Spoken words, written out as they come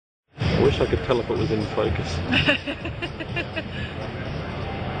I wish I could tell if it was in focus.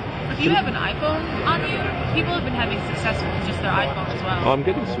 If you have an iPhone on you, people have been having success with just their iPhone as well. I'm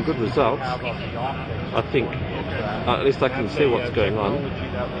getting some good results. I think. At least I can see what's going on.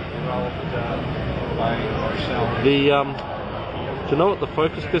 Do you know what the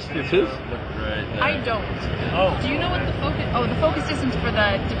focus distance is? I don't. Oh. Do you know what the focus? Oh, the focus distance for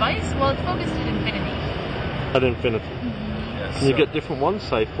the device? Well, it's focused at infinity. At infinity. Mm-hmm. Can you get different ones?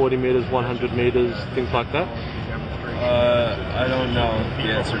 Say 40 meters, 100 meters, things like that. I don't know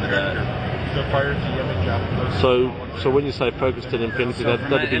the answer to that. So when you say focused at infinity,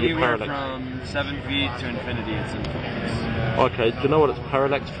 that'd be your parallax. From 7 feet to infinity, it's in focus. Okay. Do you know what its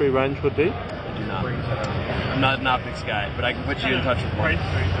parallax-free range would be? I do not. I'm not an optics guy, but I can put you in touch with one.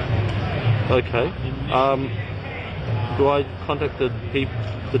 Okay. Do I contact the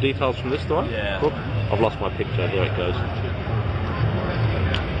details from this, do I? Yeah. Look, I've lost my picture. There it goes.